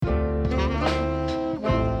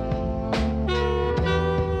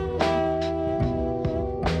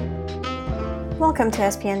Welcome to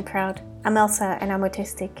SPN Proud. I'm Elsa and I'm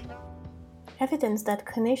autistic. Evidence that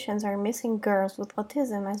clinicians are missing girls with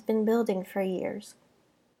autism has been building for years.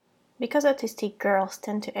 Because autistic girls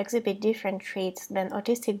tend to exhibit different traits than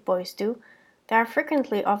autistic boys do, they are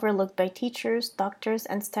frequently overlooked by teachers, doctors,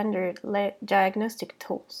 and standard diagnostic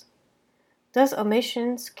tools. Those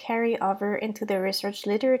omissions carry over into the research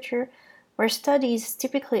literature, where studies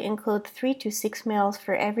typically include 3 to 6 males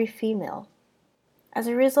for every female. As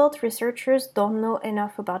a result, researchers don't know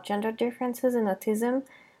enough about gender differences in autism,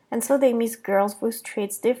 and so they miss girls whose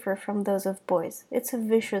traits differ from those of boys. It's a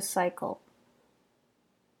vicious cycle.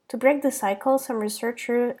 To break the cycle, some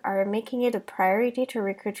researchers are making it a priority to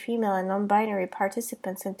recruit female and non-binary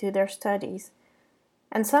participants into their studies.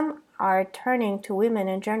 And some are turning to women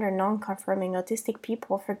and gender non-conforming autistic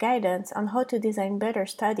people for guidance on how to design better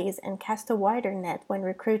studies and cast a wider net when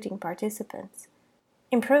recruiting participants.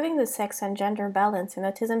 Improving the sex and gender balance in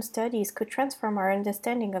autism studies could transform our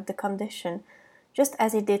understanding of the condition, just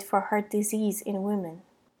as it did for heart disease in women.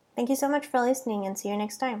 Thank you so much for listening and see you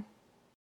next time.